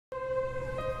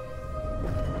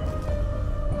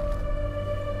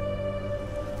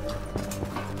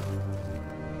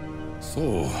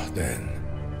So, then,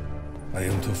 I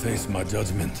am to face my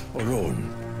judgment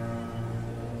alone.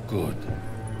 Good.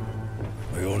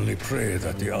 I only pray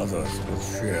that the others will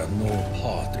share no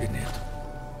part in it.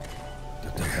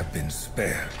 That they have been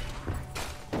spared.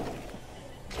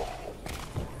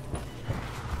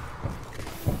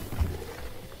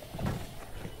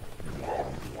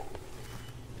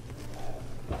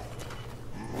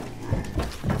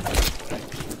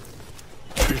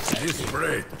 With this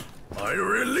bread, I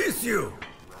release you!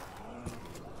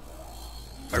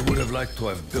 I would have liked to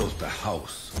have built a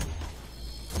house.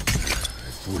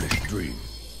 A foolish dream.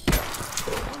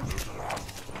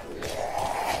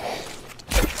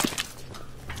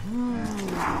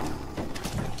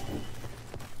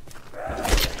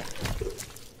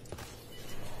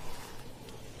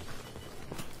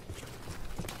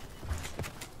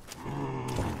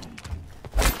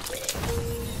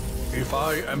 If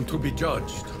I am to be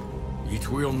judged, it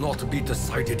will not be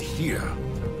decided here,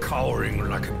 cowering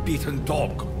like a beaten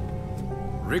dog.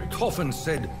 Richtofen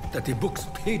said that the book's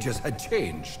pages had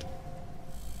changed.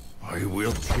 I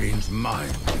will change mine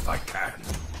if I can.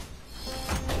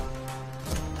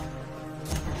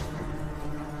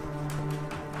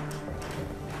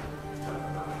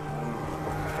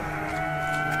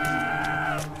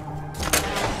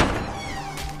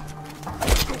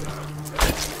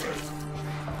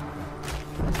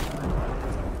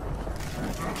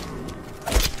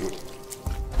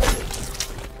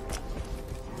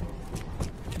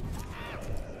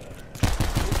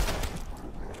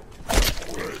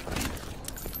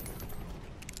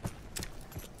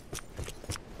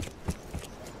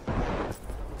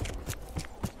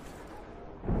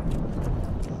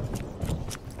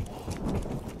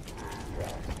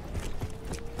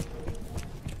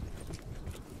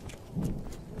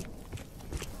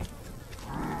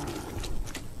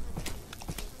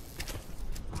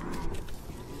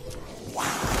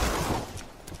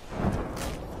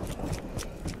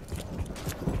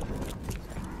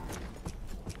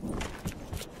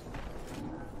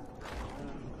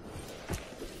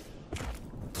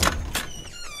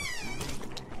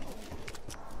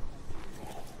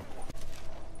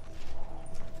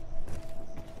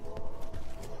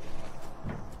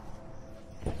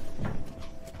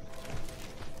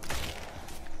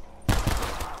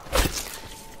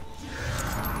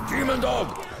 Demon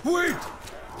dog, wait!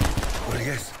 Well,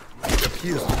 yes, it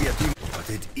appears to be a demon, but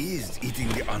it is eating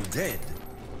the undead.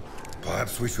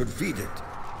 Perhaps we should feed it.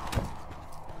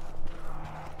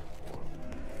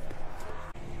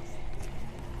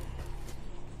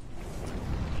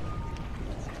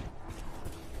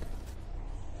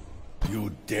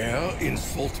 You dare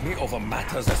insult me over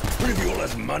matters as trivial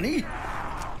as money?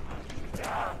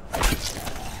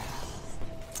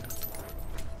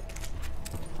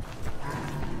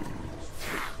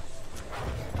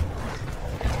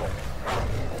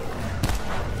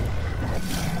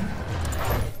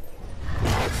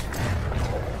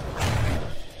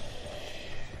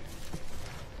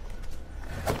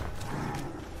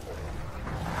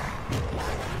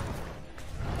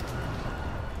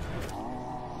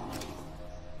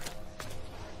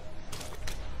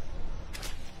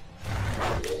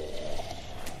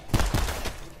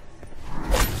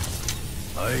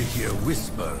 I hear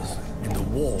whispers in the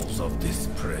walls of this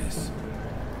place.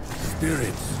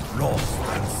 Spirits lost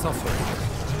and suffering.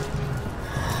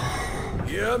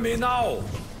 Hear me now.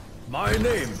 My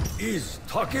name is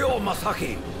Takeo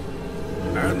Masaki.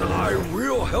 And I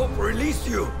will help release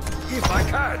you, if I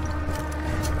can.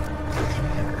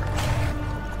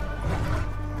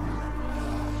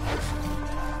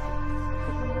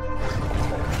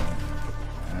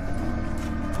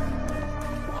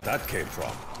 That came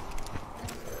from.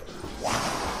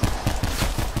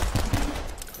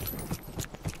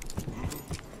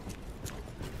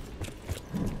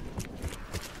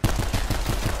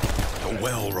 The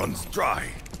well runs dry.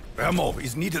 Ammo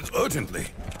is needed urgently.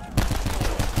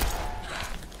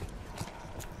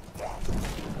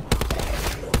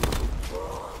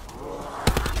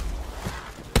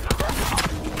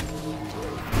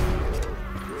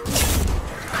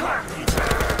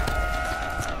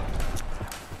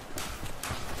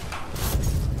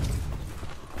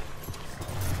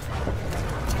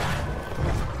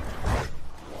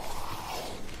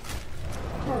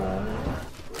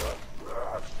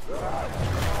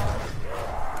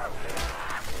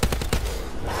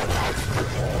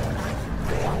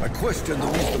 I question the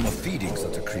wisdom of feeding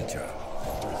such a creature.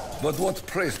 But what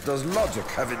place does logic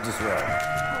have in this realm?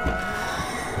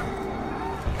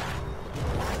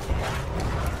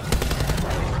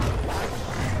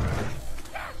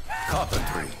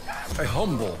 Carpentry. A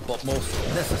humble but most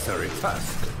necessary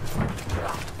task. The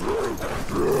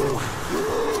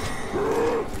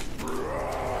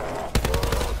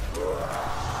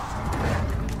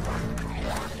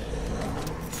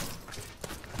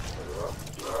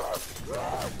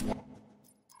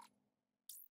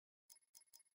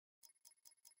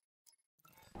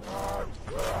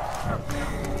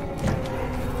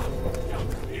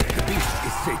beast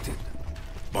is sated,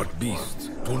 but beasts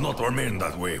do not remain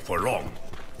that way for long.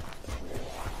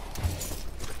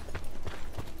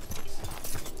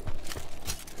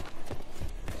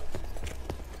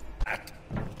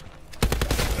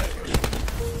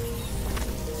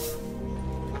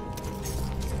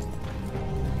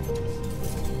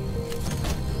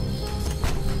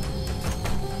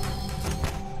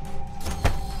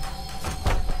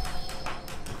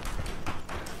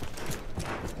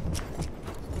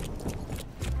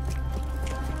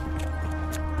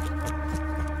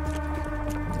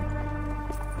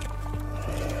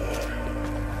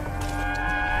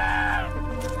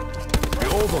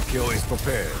 Overkill is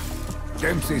prepared.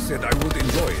 Dempsey said I would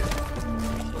enjoy it.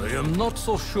 I am not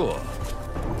so sure.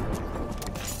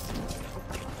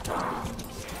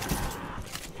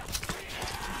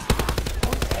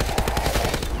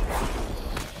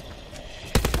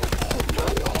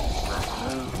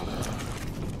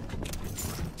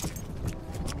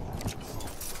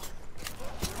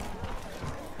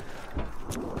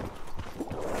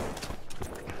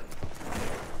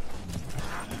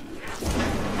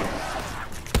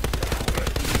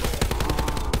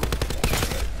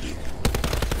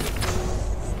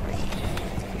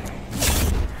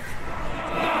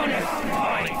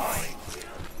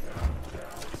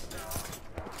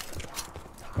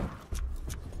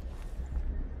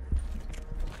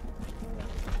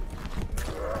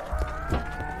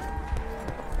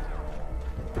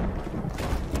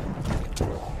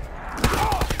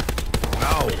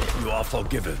 You are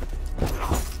forgiven.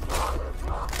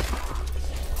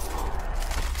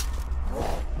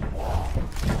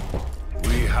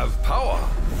 We have power.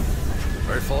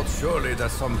 I thought surely that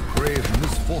some grave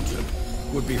misfortune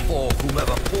would befall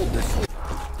whomever pulled this.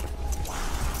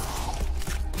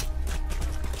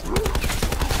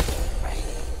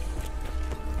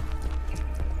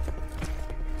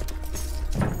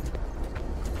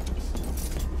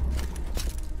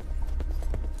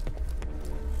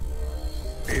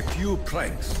 A few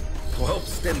planks to help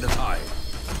stem the tide.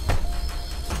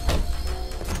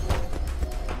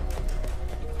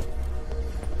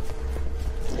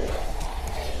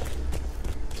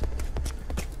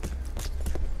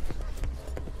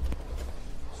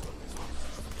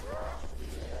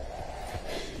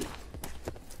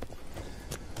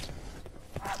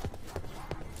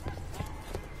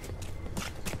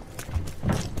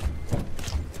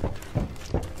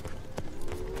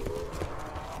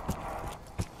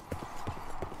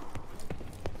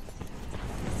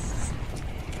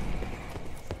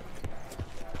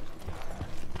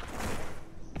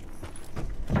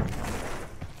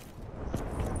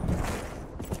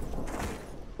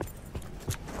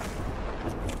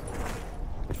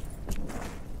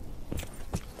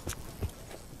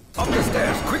 Up the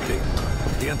stairs, quickly!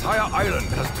 The entire island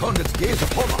has turned its gaze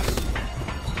upon us.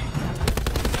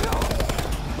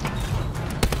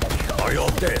 By your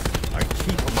death, I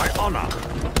keep my honor.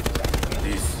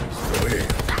 This is the way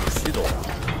to Bushido.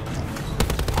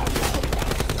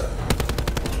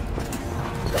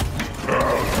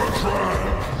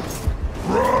 Alcatraz!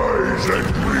 Rise and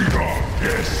greet our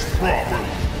guests properly!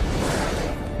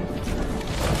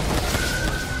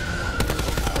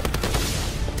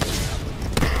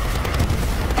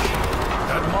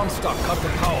 Monster cut the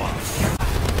power.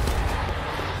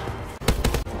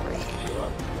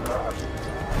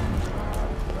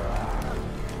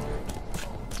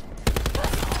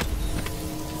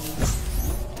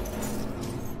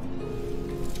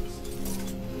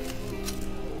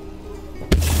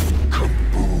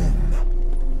 Kaboom!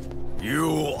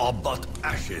 You are but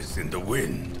ashes in the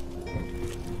wind.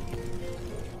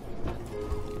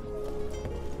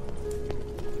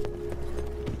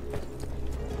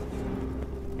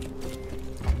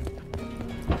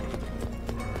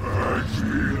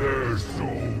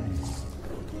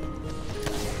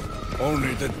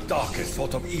 Only the darkest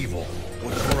sort of evil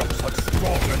would corrupt such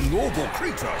strong and noble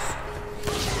creatures.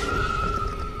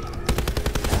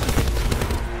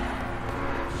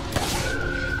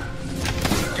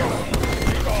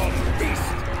 Begone, beast!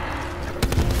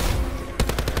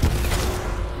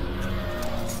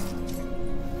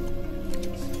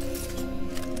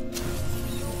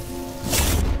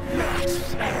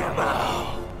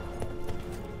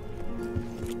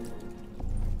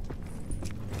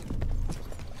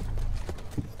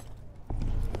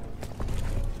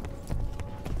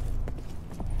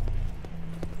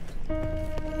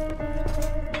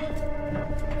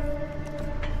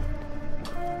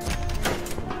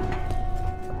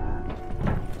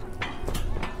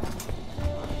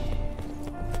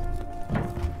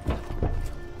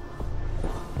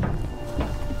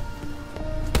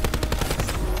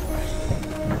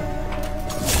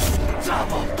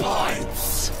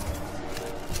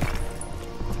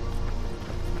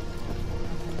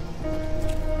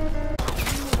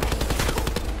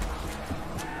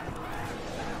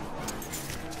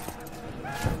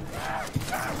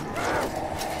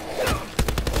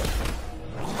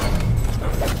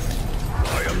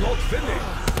 not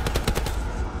finished.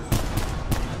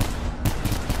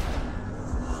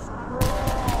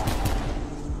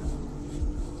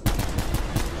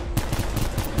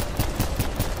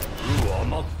 You are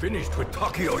not finished with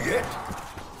Takeo yet.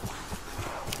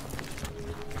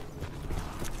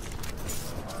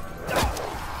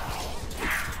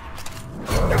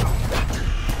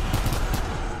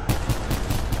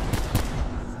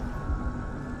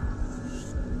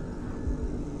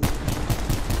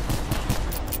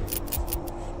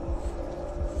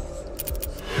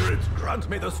 Grant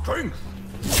me the strength!